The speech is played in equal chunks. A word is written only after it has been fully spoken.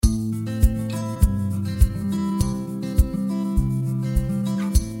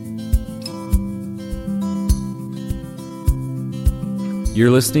You're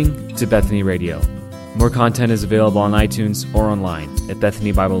listening to Bethany Radio. More content is available on iTunes or online at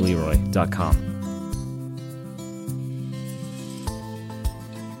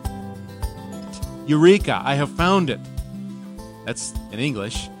BethanyBibleLeroy.com. Eureka, I have found it. That's in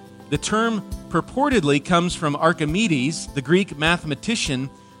English. The term purportedly comes from Archimedes, the Greek mathematician,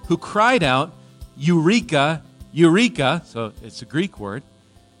 who cried out, Eureka, Eureka, so it's a Greek word,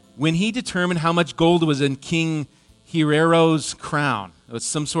 when he determined how much gold was in King Hieraro's crown. It was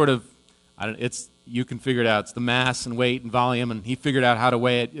some sort of, you can figure it out. It's the mass and weight and volume, and he figured out how to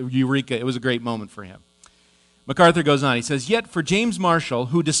weigh it. Eureka, it was a great moment for him. MacArthur goes on. He says, yet for James Marshall,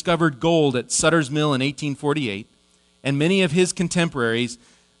 who discovered gold at Sutter's Mill in 1848, and many of his contemporaries,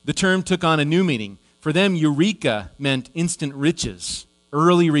 the term took on a new meaning. For them, Eureka meant instant riches,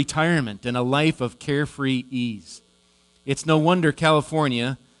 early retirement, and a life of carefree ease. It's no wonder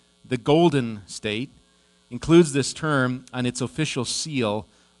California, the Golden State, includes this term on its official seal,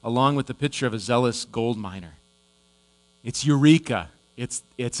 along with the picture of a zealous gold miner. It's Eureka. It's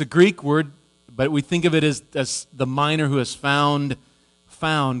a Greek word, but we think of it as the miner who has found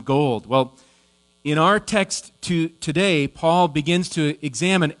gold. Well, in our text today, Paul begins to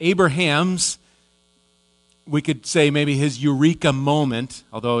examine Abraham's, we could say maybe his Eureka moment,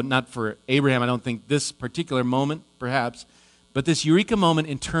 although not for Abraham, I don't think this particular moment, perhaps, but this Eureka moment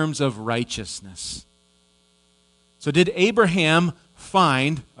in terms of righteousness. So did Abraham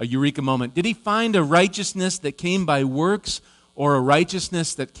find a Eureka moment? Did he find a righteousness that came by works or a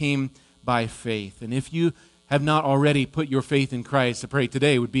righteousness that came by faith? And if you have not already put your faith in Christ, I pray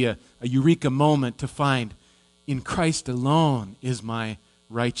today would be a Eureka moment to find in Christ alone is my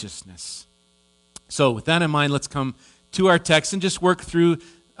righteousness. So with that in mind, let's come to our text and just work through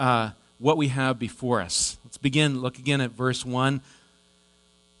what we have before us. Let's begin, look again at verse 1.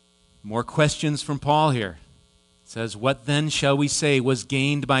 More questions from Paul here. It says, what then shall we say was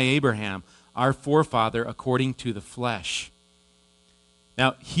gained by Abraham, our forefather, according to the flesh?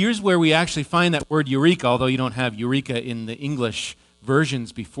 Now, here's where we actually find that word Eureka, although you don't have Eureka in the English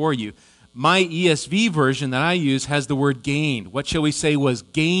versions before you. My ESV version that I use has the word gained. What shall we say was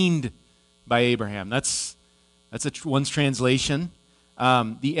gained by Abraham? That's one's translation.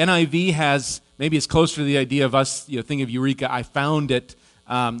 The NIV has, maybe it's closer to the idea of us, think of Eureka, I found it.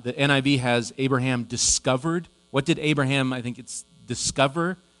 The NIV has Abraham discovered. What did Abraham, I think it's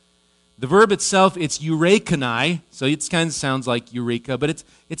discover? The verb itself, it's eurekanai, so it kind of sounds like eureka, but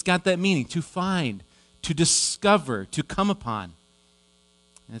it's got that meaning, to find, to discover, to come upon.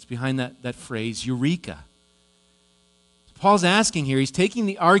 And it's behind that phrase, eureka. Paul's asking here, he's taking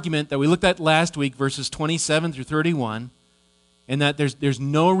the argument that we looked at last week, verses 27 through 31, and that there's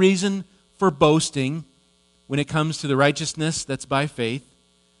no reason for boasting when it comes to the righteousness that's by faith.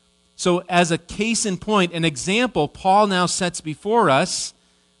 So as a case in point, an example, Paul now sets before us,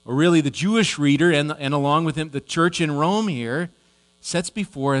 or really the Jewish reader and along with him, the church in Rome here, sets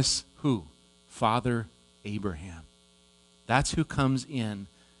before us who? Father Abraham. That's who comes in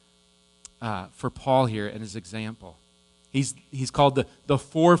for Paul here in his example. He's called the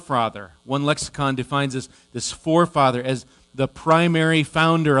forefather. One lexicon defines this forefather as the primary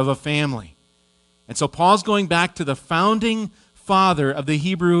founder of a family. And so Paul's going back to the founding father of the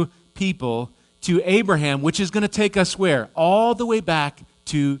Hebrew people, to Abraham, which is going to take us where? All the way back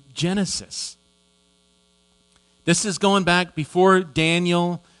to Genesis. This is going back before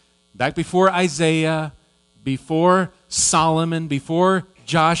Daniel, back before Isaiah, before Solomon, before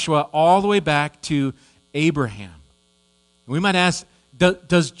Joshua, all the way back to Abraham. We might ask,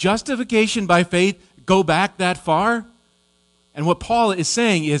 does justification by faith go back that far? And what Paul is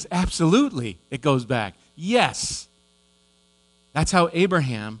saying is absolutely it goes back. Yes. That's how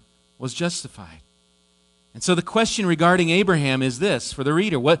Abraham was justified. And so the question regarding Abraham is this for the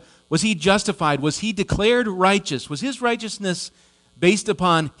reader. What was he justified? Was he declared righteous? Was his righteousness based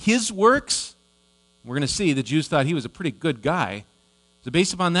upon his works? We're going to see the Jews thought he was a pretty good guy. Was it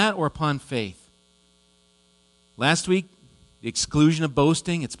based upon that or upon faith? Last week, the exclusion of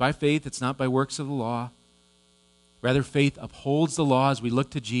boasting, it's by faith, it's not by works of the law. Rather, faith upholds the law as we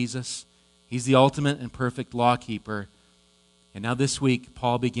look to Jesus. He's the ultimate and perfect law keeper. And now this week,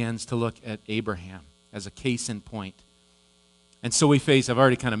 Paul begins to look at Abraham as a case in point. And so we face, I've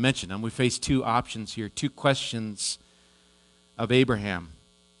already kind of mentioned them, we face two options here, two questions of Abraham.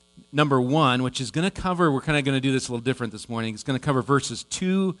 Number one, which is going to cover, we're kind of going to do this a little different this morning, it's going to cover verses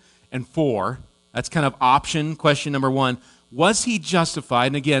 2 and 4. That's kind of option, question number one. Was he justified,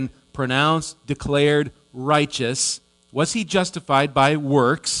 and again, pronounced, declared righteous, was he justified by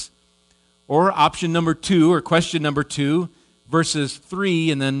works? Or option number 2, or question number 2, verses 3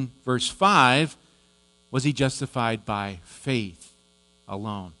 and then verse 5, was he justified by faith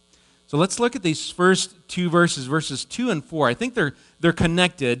alone. So let's look at these first two verses, verses 2 and 4. I think they're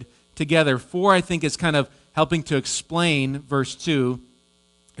connected together. 4, I think, is kind of helping to explain verse 2.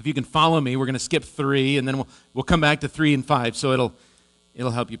 If you can follow me, we're going to skip 3, and then we'll come back to 3 and 5. So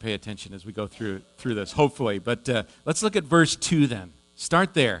it'll help you pay attention as we go through this, hopefully. But let's look at verse 2 then.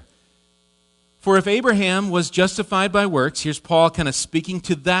 Start there. For if Abraham was justified by works, here's Paul kind of speaking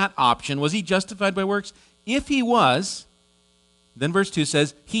to that option. Was he justified by works? If he was, then verse 2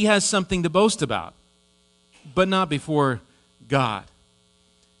 says, he has something to boast about, but not before God.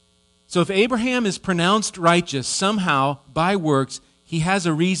 So if Abraham is pronounced righteous somehow by works, he has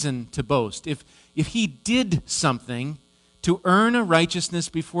a reason to boast. If he did something to earn a righteousness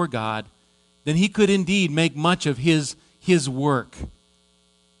before God, then he could indeed make much of his work.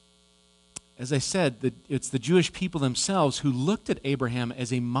 As I said, it's the Jewish people themselves who looked at Abraham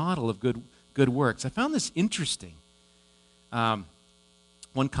as a model of good works. I found this interesting.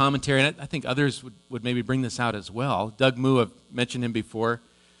 One commentary, and I think others would maybe bring this out as well. Doug Moo, I've mentioned him before.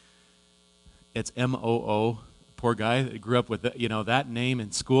 It's M-O-O. Poor guy that grew up with that name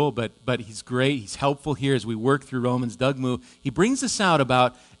in school, but he's great. He's helpful here as we work through Romans. Doug Moo, he brings this out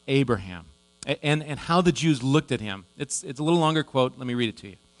about Abraham and how the Jews looked at him. It's a little longer quote. Let me read it to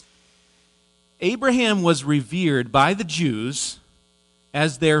you. Abraham was revered by the Jews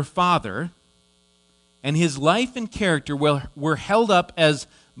as their father, and his life and character were held up as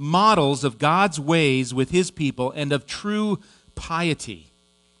models of God's ways with his people and of true piety.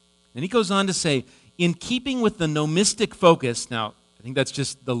 And he goes on to say, in keeping with the nomistic focus, now I think that's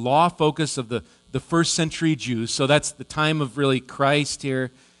just the law focus of the first century Jews, so that's the time of really Christ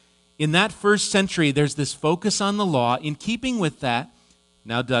here. In that first century, there's this focus on the law. In keeping with that,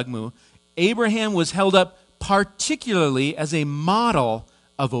 now Doug Moo, Abraham was held up particularly as a model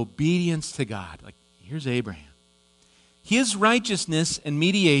of obedience to God. Like, here's Abraham. His righteousness and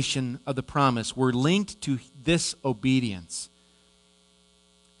mediation of the promise were linked to this obedience.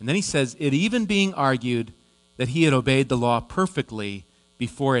 And then he says, it even being argued that he had obeyed the law perfectly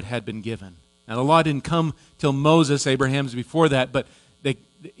before it had been given. Now, the law didn't come till Moses, Abraham's before that, but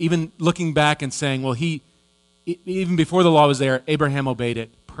even looking back and saying, well, even before the law was there, Abraham obeyed it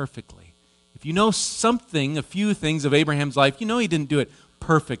perfectly. If you know a few things of Abraham's life, you know he didn't do it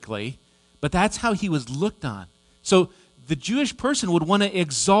perfectly, but that's how he was looked on. So the Jewish person would want to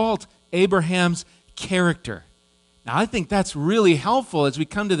exalt Abraham's character. Now, I think that's really helpful as we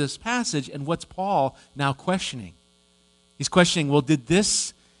come to this passage, and what's Paul now questioning? He's questioning, well, did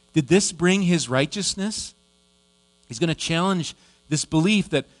this bring his righteousness? He's going to challenge this belief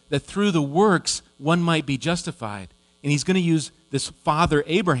that through the works one might be justified. And he's going to use this father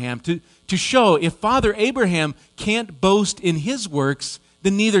Abraham to show if Father Abraham can't boast in his works,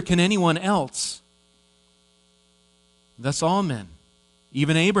 then neither can anyone else. Thus all men,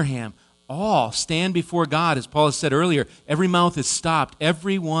 even Abraham, all stand before God. As Paul has said earlier, every mouth is stopped.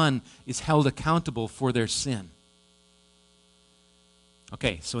 Everyone is held accountable for their sin.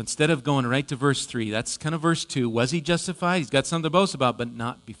 Okay, so instead of going right to verse 3, that's kind of verse 2. Was he justified? He's got something to boast about, but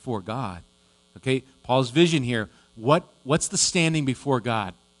not before God. Okay, Paul's vision here. What's the standing before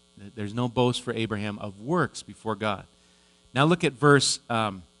God? There's no boast for Abraham of works before God. Now look at verse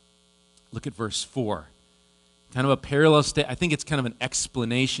 4. Kind of a parallel I think it's kind of an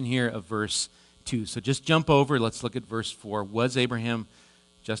explanation here of verse 2. So just jump over. Let's look at verse 4. Was Abraham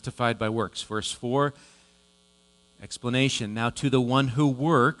justified by works? Verse 4, explanation. Now to the one who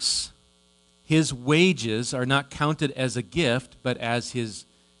works, his wages are not counted as a gift, but as his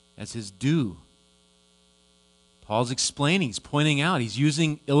due. Paul's explaining, he's pointing out, he's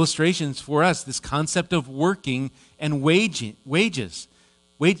using illustrations for us, this concept of working and wages.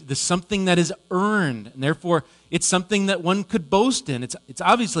 There's something that is earned, and therefore it's something that one could boast in. It's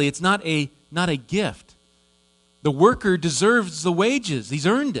obviously it's not a gift. The worker deserves the wages. He's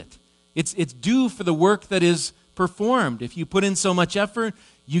earned it. It's due for the work that is performed. If you put in so much effort,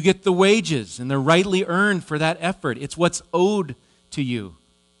 you get the wages, and they're rightly earned for that effort. It's what's owed to you.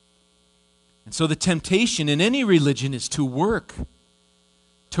 And so the temptation in any religion is to work,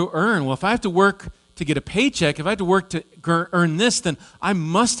 to earn. Well, if I have to work to get a paycheck, if I have to work to earn this, then I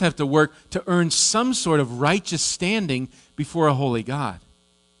must have to work to earn some sort of righteous standing before a holy God.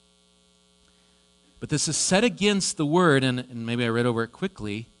 But this is set against the word, and maybe I read over it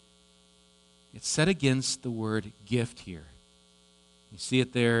quickly, it's set against the word gift here. You see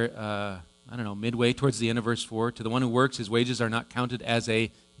it there, midway towards the end of verse 4. To the one who works, his wages are not counted as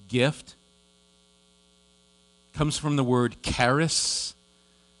a gift. Comes from the word charis.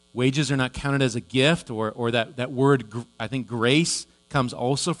 Wages are not counted as a gift, or that word, I think grace, comes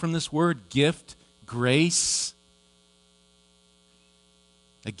also from this word, gift, grace.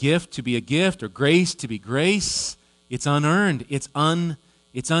 A gift to be a gift, or grace to be grace, it's unearned. It's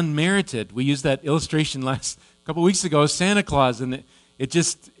unmerited. We used that illustration a couple weeks ago of Santa Claus, and it's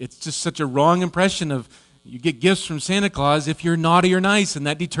just such a wrong impression of you get gifts from Santa Claus if you're naughty or nice, and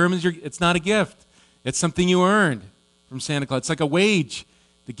that determines it's not a gift. It's something you earned from Santa Claus. It's like a wage.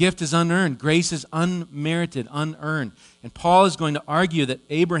 The gift is unearned. Grace is unmerited, unearned. And Paul is going to argue that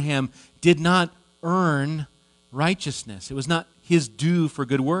Abraham did not earn righteousness. It was not his due for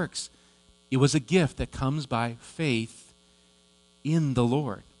good works. It was a gift that comes by faith in the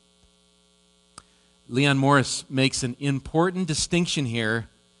Lord. Leon Morris makes an important distinction here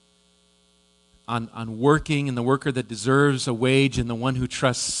on working and the worker that deserves a wage and the one who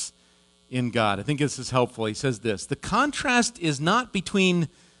trusts in God. I think this is helpful. He says this: the contrast is not between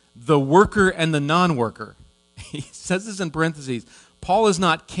the worker and the non-worker. He says this in parentheses. Paul is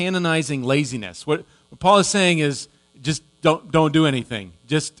not canonizing laziness. What Paul is saying is just don't do anything.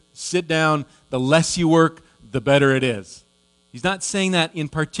 Just sit down. The less you work, the better it is. He's not saying that in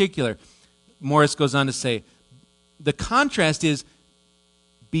particular. Morris goes on to say, the contrast is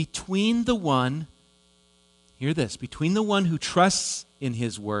between the one, hear this, between the one who trusts in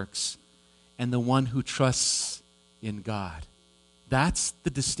his works and the one who trusts in God. That's the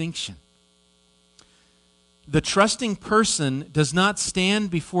distinction. The trusting person does not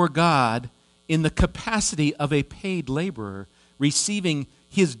stand before God in the capacity of a paid laborer receiving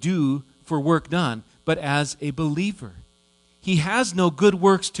his due for work done, but as a believer. He has no good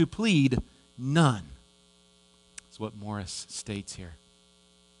works to plead, none. That's what Morris states here.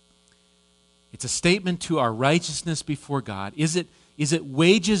 It's a statement to our righteousness before God. Is it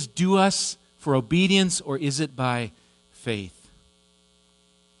wages due us for obedience, or is it by faith?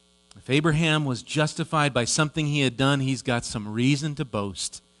 If Abraham was justified by something he had done, he's got some reason to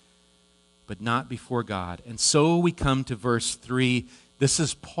boast, but not before God. And so we come to verse 3. This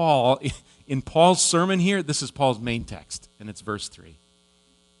is Paul. In Paul's sermon here, this is Paul's main text, and it's verse 3.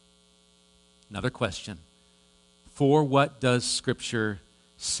 Another question. For what does Scripture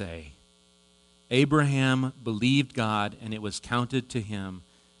say? Abraham believed God, and it was counted to him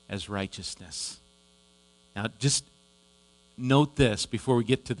as righteousness. Now, just note this before we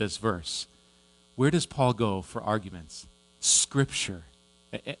get to this verse. Where does Paul go for arguments? Scripture.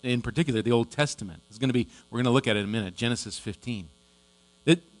 In particular, the Old Testament. We're going to look at it in a minute. Genesis 15.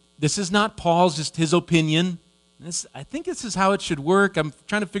 This is not Paul's, just his opinion. I think this is how it should work. I'm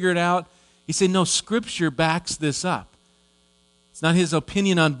trying to figure it out. He said, no, Scripture backs this up. It's not his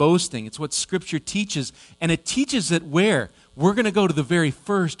opinion on boasting. It's what Scripture teaches. And it teaches it where? We're going to go to the very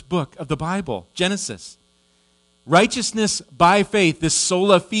first book of the Bible, Genesis. Righteousness by faith, this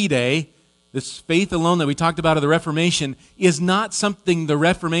sola fide, this faith alone that we talked about of the Reformation, is not something the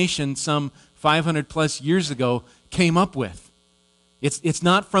Reformation some 500 plus years ago came up with. It's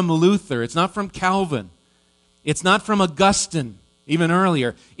not from Luther. It's not from Calvin. It's not from Augustine, even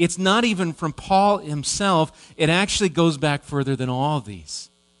earlier. It's not even from Paul himself. It actually goes back further than all of these.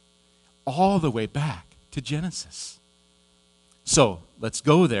 All the way back to Genesis. So, let's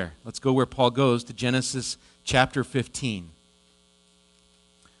go there. Let's go where Paul goes, to Genesis chapter 15.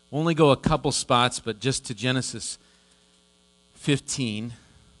 We'll only go a couple spots, but just to Genesis 15.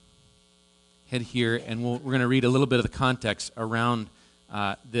 Head here, and we're going to read a little bit of the context around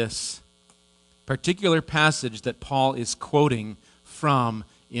this particular passage that Paul is quoting from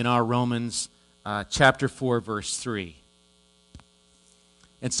in our Romans chapter 4, verse 3.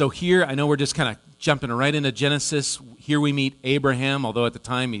 And so here, I know we're just kind of jumping right into Genesis. Here we meet Abraham, although at the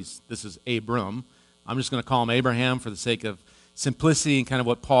time this is Abram. I'm just going to call him Abraham for the sake of simplicity and kind of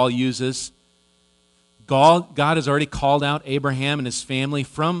what Paul uses. God has already called out Abraham and his family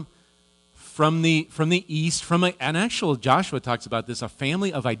from the east, and actual Joshua talks about this, a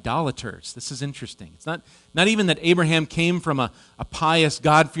family of idolaters. This is interesting. It's not even that Abraham came from a pious,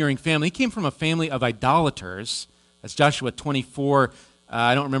 God-fearing family. He came from a family of idolaters. That's Joshua 24.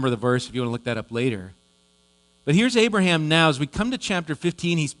 I don't remember the verse if you want to look that up later. But here's Abraham now. As we come to chapter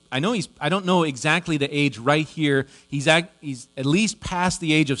 15, I don't know exactly the age right here. He's at least past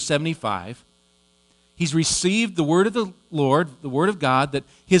the age of 75. He's received the word of the Lord, the word of God, that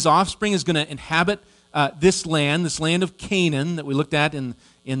his offspring is going to inhabit this land of Canaan that we looked at in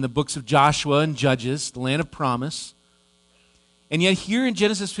the books of Joshua and Judges, the land of promise. And yet here in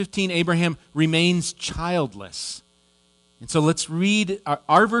Genesis 15, Abraham remains childless. And so let's read,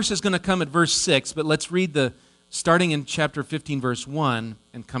 our verse is going to come at verse 6, but let's read starting in chapter 15, verse 1,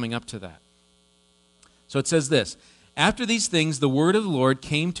 and coming up to that. So it says this: After these things, the word of the Lord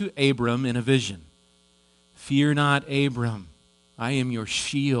came to Abram in a vision. Fear not, Abram, I am your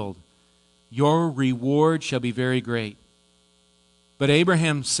shield. Your reward shall be very great. But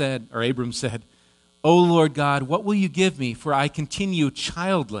Abram said, O Lord God, what will you give me? For I continue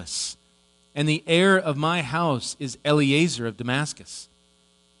childless, and the heir of my house is Eliezer of Damascus.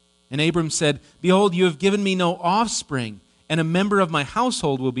 And Abram said, Behold, you have given me no offspring, and a member of my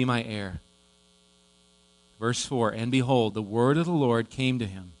household will be my heir. Verse 4, And behold, the word of the Lord came to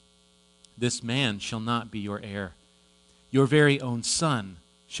him. This man shall not be your heir. Your very own son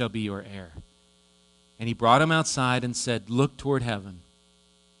shall be your heir. And he brought him outside and said, Look toward heaven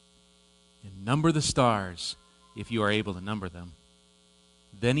and number the stars, if you are able to number them.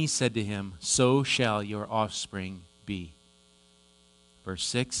 Then he said to him, So shall your offspring be. Verse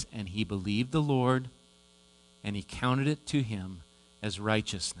 6, And he believed the Lord, and he counted it to him as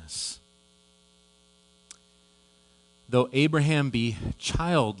righteousness. Though Abraham be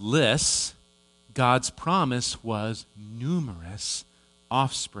childless, God's promise was numerous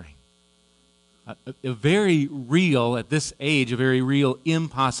offspring. A very real, at this age, a very real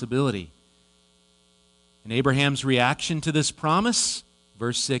impossibility. And Abraham's reaction to this promise,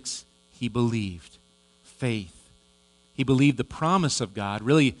 verse 6, he believed. Faith. He believed the promise of God.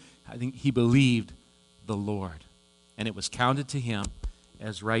 Really, I think he believed the Lord. And it was counted to him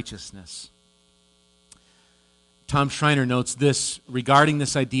as righteousness. Tom Schreiner notes this regarding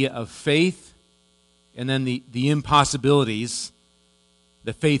this idea of faith and then the impossibilities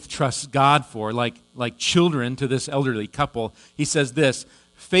that faith trusts God for, like children to this elderly couple. He says this,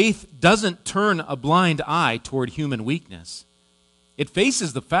 faith doesn't turn a blind eye toward human weakness. It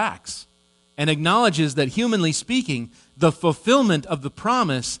faces the facts and acknowledges that, humanly speaking, the fulfillment of the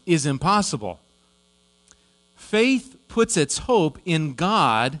promise is impossible. Faith puts its hope in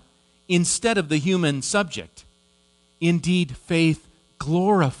God instead of the human subject. Indeed, faith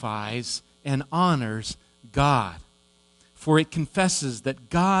glorifies and honors God, for it confesses that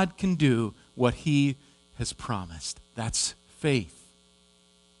God can do what he has promised. That's faith.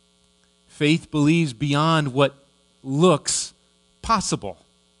 Faith believes beyond what looks possible.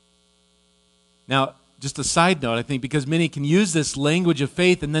 Now, just a side note, I think, because many can use this language of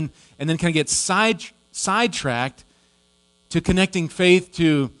faith and then kind of get sidetracked to connecting faith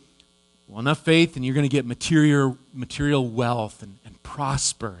to, well, enough faith and you're going to get material wealth and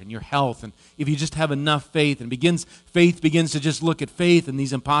prosper in your health. And if you just have enough faith, and faith begins to just look at faith and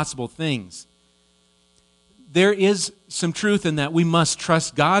these impossible things. There is some truth in that. We must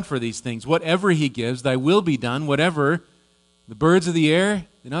trust God for these things. Whatever he gives, thy will be done. Whatever the birds of the air,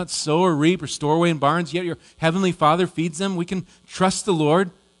 they not sow or reap or store away in barns, yet your heavenly Father feeds them. We can trust the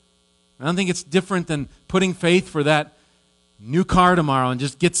Lord. I don't think it's different than putting faith for that new car tomorrow and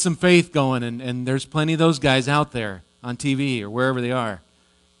just get some faith going. And there's plenty of those guys out there on TV or wherever they are.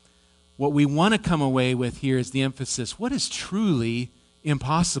 What we want to come away with here is the emphasis. What is truly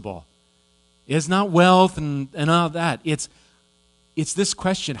impossible? It's not wealth and all that. It's this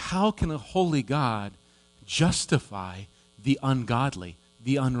question, how can a holy God justify the ungodly,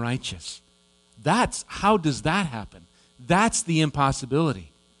 the unrighteous? How does that happen? That's the impossibility.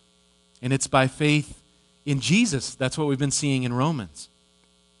 And it's by faith in Jesus. That's what we've been seeing in Romans.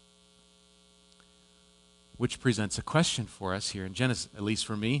 Which presents a question for us here in Genesis, at least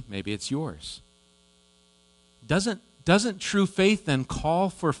for me, maybe it's yours. Doesn't true faith then call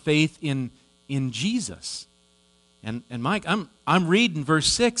for faith in Jesus? And Mike, I'm reading verse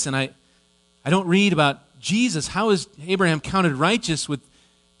 6, and I don't read about Jesus. How is Abraham counted righteous with,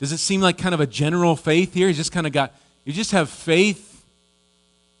 does it seem like kind of a general faith here? You just have faith,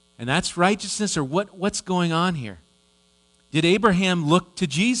 and that's righteousness, or what's going on here? Did Abraham look to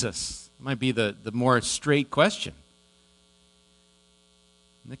Jesus? Might be the more straight question.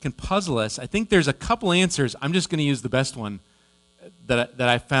 And it can puzzle us. I think there's a couple answers. I'm just going to use the best one that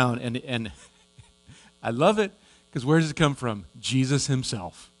I found, and I love it because where does it come from? Jesus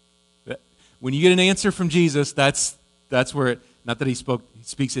himself. When you get an answer from Jesus, that's where it. Not that he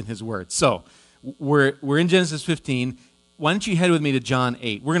speaks in his word. So we're in Genesis 15. Why don't you head with me to John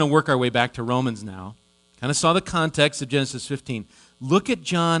 8? We're going to work our way back to Romans now. Kind of saw the context of Genesis 15. Look at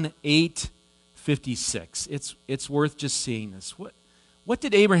John 8:56. It's worth just seeing this. What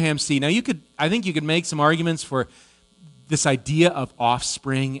did Abraham see? Now I think you could make some arguments for this idea of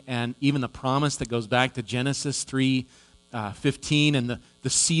offspring and even the promise that goes back to Genesis 3:15 and the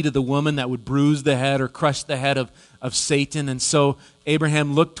seed of the woman that would bruise the head or crush the head of Satan. And so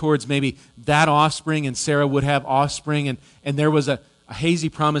Abraham looked towards maybe that offspring, and Sarah would have offspring, and there was a hazy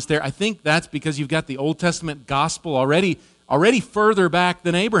promise there. I think that's because you've got the Old Testament gospel already further back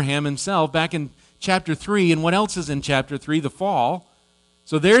than Abraham himself, back in chapter 3. And what else is in chapter 3? The fall.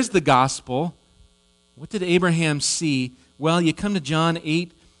 So there's the gospel. What did Abraham see? Well, you come to John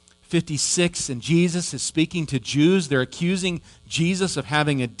 56, and Jesus is speaking to Jews. They're accusing Jesus of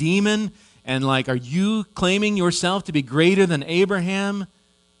having a demon, and like, are you claiming yourself to be greater than Abraham?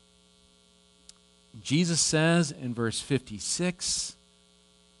 Jesus says in verse 56,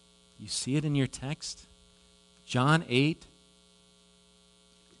 you see it in your text, John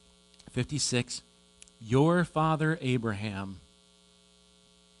 8:56, your father Abraham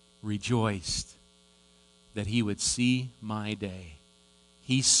rejoiced that he would see my day.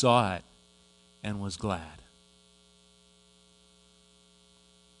 He saw it and was glad.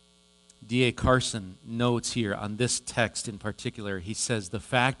 D.A. Carson notes here on this text in particular, he says, the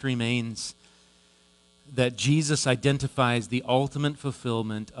fact remains that Jesus identifies the ultimate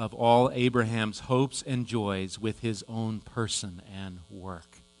fulfillment of all Abraham's hopes and joys with his own person and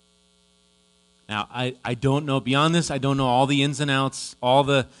work. Now, I don't know, beyond this, I don't know all the ins and outs,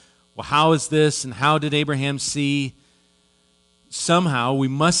 how is this and how did Abraham see? Somehow, we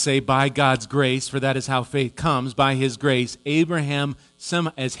must say by God's grace, for that is how faith comes, by his grace, Abraham,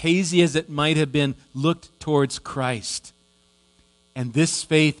 as hazy as it might have been, looked towards Christ. And this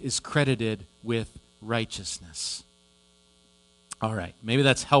faith is credited with righteousness. All right, maybe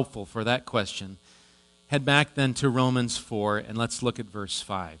that's helpful for that question. Head back then to Romans 4, and let's look at verse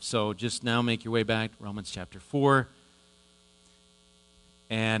 5. So just now make your way back to Romans chapter 4.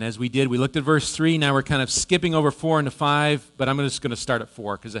 And as we did, we looked at verse 3. Now we're kind of skipping over 4 into 5, but I'm just going to start at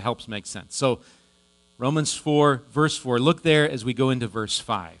 4 because it helps make sense. So Romans 4, verse 4, look there as we go into verse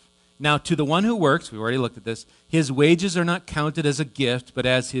 5. Now to the one who works, we've already looked at this, his wages are not counted as a gift, but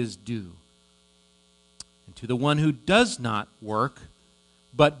as his due. And to the one who does not work,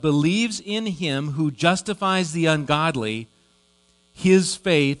 but believes in him who justifies the ungodly, his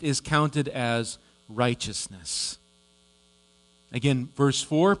faith is counted as righteousness. Again, verse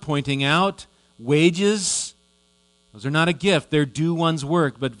 4 pointing out wages, those are not a gift, they're due one's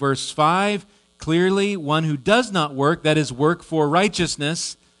work. But verse 5, clearly one who does not work, that is work for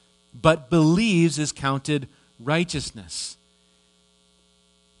righteousness, but believes is counted righteousness.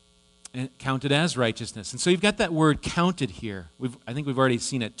 And counted as righteousness. And so you've got that word counted here. I think we've already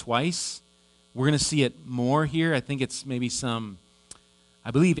seen it twice. We're going to see it more here. I think it's maybe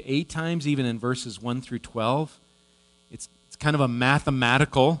I believe 8 times even in verses 1 through 12. It's kind of a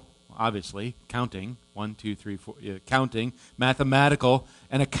mathematical, obviously, counting, 1, 2, 3, 4, counting, mathematical,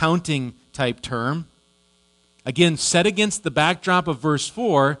 and accounting type term. Again, set against the backdrop of verse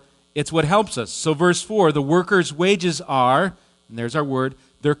 4, it's what helps us. So verse 4, the worker's wages are, and there's our word,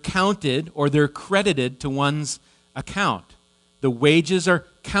 they're counted or they're credited to one's account. The wages are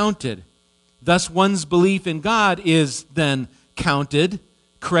counted. Thus, one's belief in God is then counted,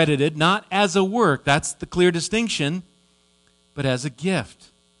 credited, not as a work. That's the clear distinction, but as a gift.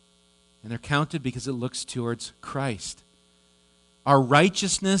 And they're counted because it looks towards Christ. Our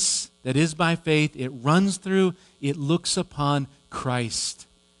righteousness that is by faith, it runs through, it looks upon Christ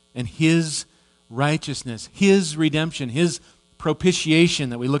and his righteousness, his redemption, his propitiation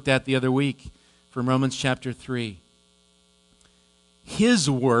that we looked at the other week from Romans chapter 3. His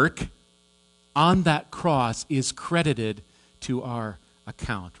work on that cross is credited to our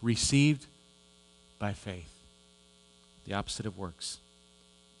account, received by faith. The opposite of works.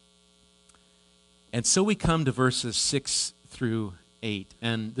 And so we come to verses 6 through 8,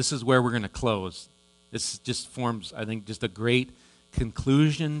 and this is where we're going to close. This just forms, I think, just a great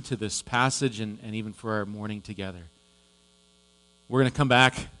conclusion to this passage and even for our morning together. We're going to come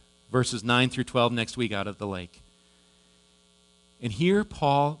back, verses 9 through 12 next week out of the lake. And here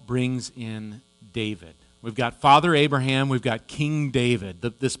Paul brings in David. We've got Father Abraham, we've got King David,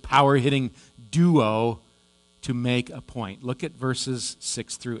 this power-hitting duo to make a point. Look at verses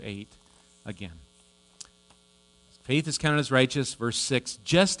 6 through 8 again. Faith is counted as righteous, verse 6,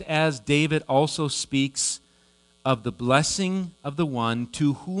 just as David also speaks of the blessing of the one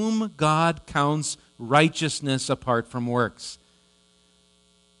to whom God counts righteousness apart from works.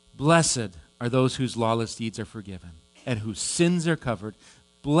 Blessed are those whose lawless deeds are forgiven and whose sins are covered.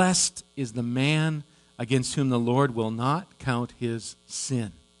 Blessed is the man against whom the Lord will not count his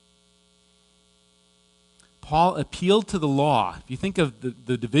sin. Paul appealed to the law. If you think of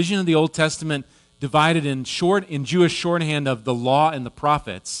the division of the Old Testament divided in Jewish shorthand of the law and the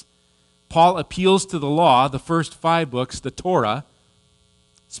prophets, Paul appeals to the law, the first 5 books, the Torah.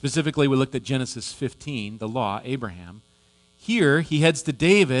 Specifically, we looked at Genesis 15, the law, Abraham. Here, he heads to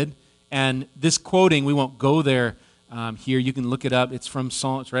David, and this quoting, we won't go there here. You can look it up. It's from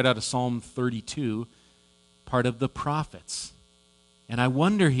it's right out of Psalm 32, part of the prophets. And I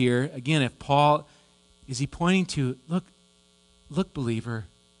wonder here, again, if Paul, is he pointing to, look, believer,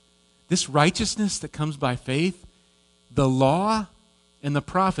 this righteousness that comes by faith, the law and the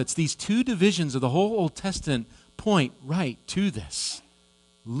prophets, these two divisions of the whole Old Testament, point right to this.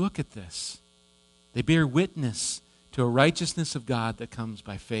 Look at this. They bear witness to a righteousness of God that comes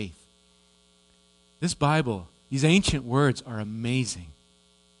by faith. This Bible, these ancient words are amazing.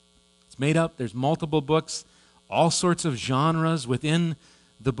 It's made up, there's multiple books, all sorts of genres within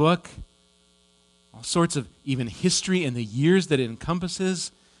the book, all sorts of even history and the years that it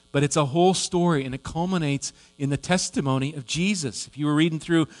encompasses, but it's a whole story, and it culminates in the testimony of Jesus. If you were reading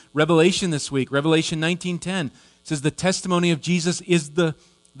through Revelation this week, Revelation 19:10 says the testimony of Jesus is the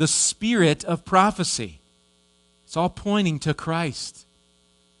spirit of prophecy. It's all pointing to Christ.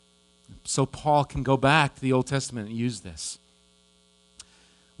 So Paul can go back to the Old Testament and use this.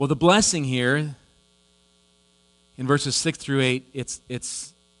 Well, the blessing here in verses 6 through 8,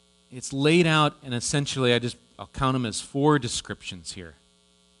 it's laid out, and essentially I'll count them as 4 descriptions here.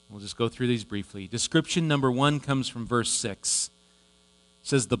 We'll just go through these briefly. Description number 1 comes from verse 6. It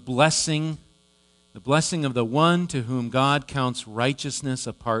says, the blessing of the one to whom God counts righteousness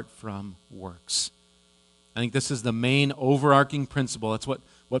apart from works. I think this is the main overarching principle. That's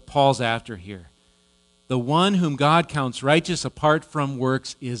what Paul's after here. The one whom God counts righteous apart from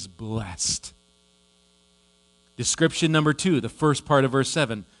works is blessed. Description number 2, the first part of verse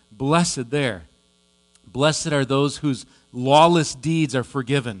 7. Blessed there. Blessed are those whose lawless deeds are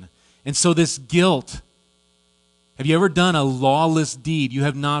forgiven. And so this guilt, have you ever done a lawless deed? You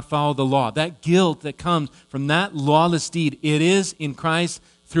have not followed the law. That guilt that comes from that lawless deed, it is in Christ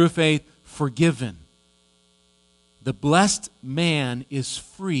through faith forgiven. The blessed man is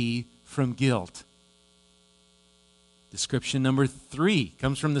free from guilt. Description number 3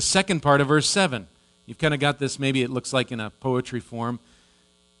 comes from the second part of verse 7. You've kind of got this, maybe it looks like in a poetry form,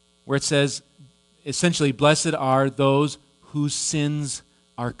 where it says, essentially, blessed are those whose sins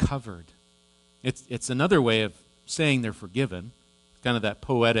are covered. It's another way of saying they're forgiven. Kind of that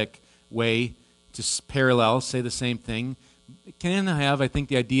poetic way to parallel, say the same thing. It can have, I think,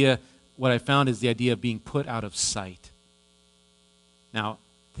 the idea, what I found is the idea of being put out of sight. Now,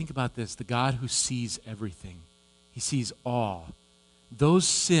 think about this. The God who sees everything, He sees all. Those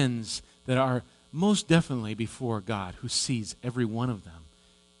sins that are most definitely before God, who sees every one of them.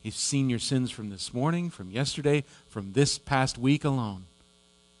 He's seen your sins from this morning, from yesterday, from this past week alone.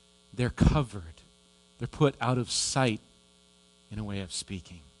 They're covered. They're put out of sight, in a way of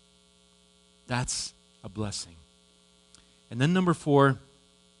speaking. That's a blessing. And then number 4,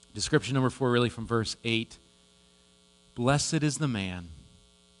 description number 4 really from verse 8. Blessed is the man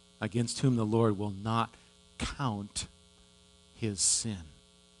against whom the Lord will not count his sin.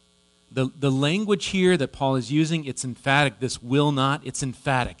 The language here that Paul is using, it's emphatic. This will not, it's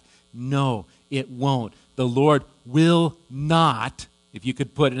emphatic. No, it won't. The Lord will not, if you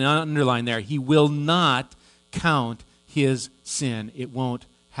could put an underline there, He will not count his sin. It won't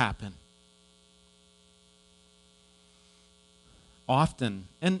happen. Often,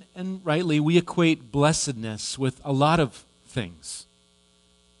 and rightly, we equate blessedness with a lot of things.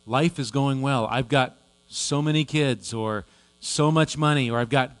 Life is going well. I've got so many kids, or so much money, or I've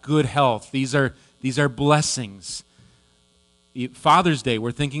got good health. These are blessings. Father's Day,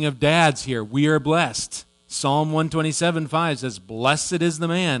 we're thinking of dads here. We are blessed. Psalm 127:5 says, blessed is the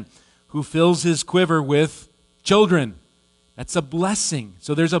man who fills his quiver with children. That's a blessing.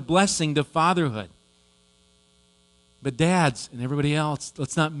 So there's a blessing to fatherhood. But dads and everybody else,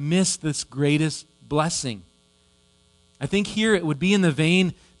 let's not miss this greatest blessing. I think here it would be in the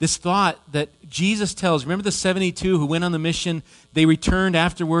vein, this thought that Jesus tells. Remember the 72 who went on the mission? They returned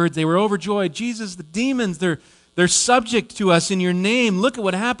afterwards. They were overjoyed. Jesus, the demons, they're subject to us in your name. Look at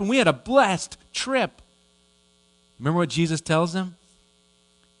what happened. We had a blessed trip. Remember what Jesus tells them?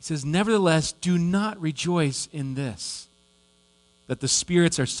 He says, nevertheless, do not rejoice in this, that the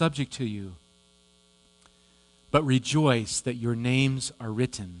spirits are subject to you, but rejoice that your names are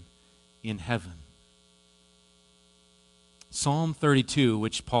written in heaven. Psalm 32,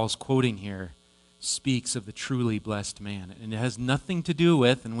 which Paul's quoting here, speaks of the truly blessed man. And it has nothing to do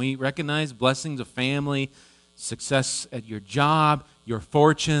with, and we recognize blessings of family, success at your job, your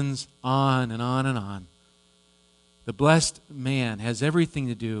fortunes, on and on and on. The blessed man has everything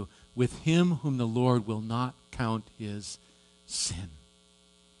to do with him whom the Lord will not count his sin.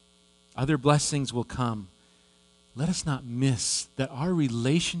 Other blessings will come. Let us not miss that our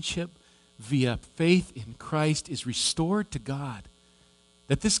relationship via faith in Christ is restored to God.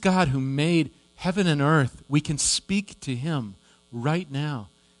 That this God who made heaven and earth, we can speak to Him right now.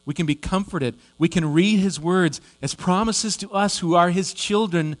 We can be comforted. We can read His words as promises to us who are His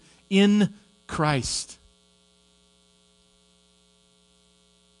children in Christ.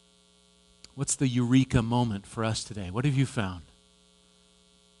 What's the eureka moment for us today? What have you found?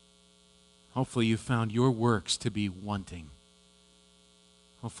 Hopefully you found your works to be wanting.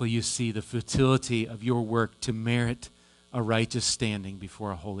 Hopefully you see the futility of your work to merit a righteous standing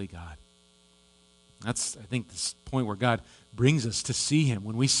before a holy God. That's, I think, this point where God brings us to see him.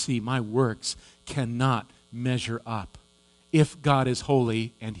 When we see my works cannot measure up. If God is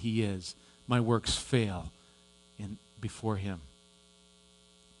holy, and he is, my works fail before him.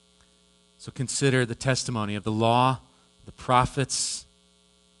 So consider the testimony of the law, the prophets.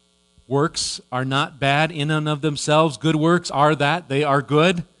 Works are not bad in and of themselves. Good works are that. They are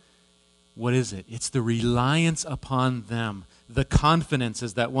good. What is it? It's the reliance upon them. The confidence,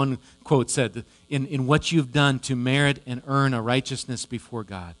 as that one quote said, in what you've done to merit and earn a righteousness before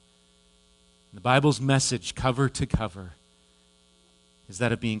God. The Bible's message, cover to cover, is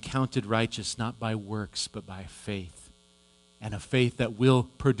that of being counted righteous not by works, but by faith. And a faith that will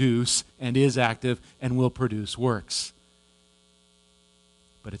produce and is active and will produce works.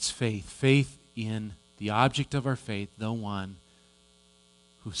 But it's faith. Faith in the object of our faith, the one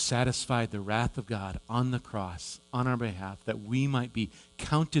who satisfied the wrath of God on the cross on our behalf, that we might be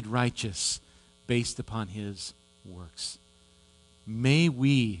counted righteous based upon his works. May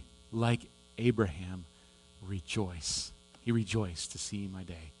we, like Abraham, rejoice. He rejoiced to see my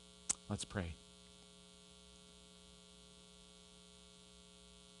day. Let's pray.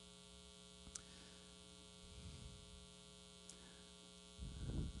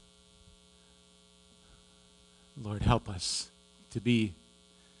 Lord, help us to be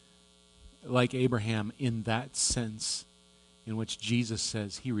like Abraham in that sense in which Jesus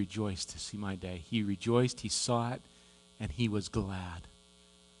says he rejoiced to see my day. He rejoiced, he saw it, and he was glad.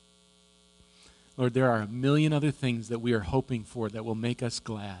 Lord, there are a million other things that we are hoping for that will make us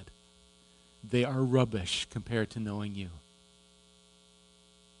glad. They are rubbish compared to knowing you.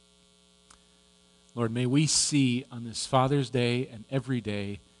 Lord, may we see on this Father's Day and every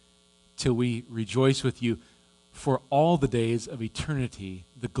day till we rejoice with you for all the days of eternity,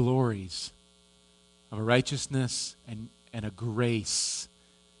 the glories of a righteousness and a grace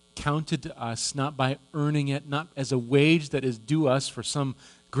counted to us, not by earning it, not as a wage that is due us for some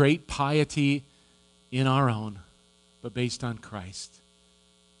great piety in our own, but based on Christ.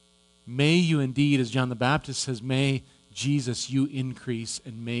 May you indeed, as John the Baptist says, may Jesus, you increase,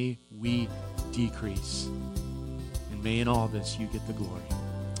 and may we decrease. And may in all this you get the glory.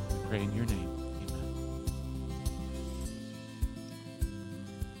 We pray in your name.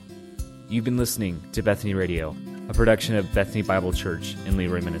 You've been listening to Bethany Radio, a production of Bethany Bible Church in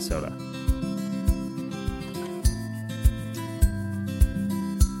Leroy, Minnesota.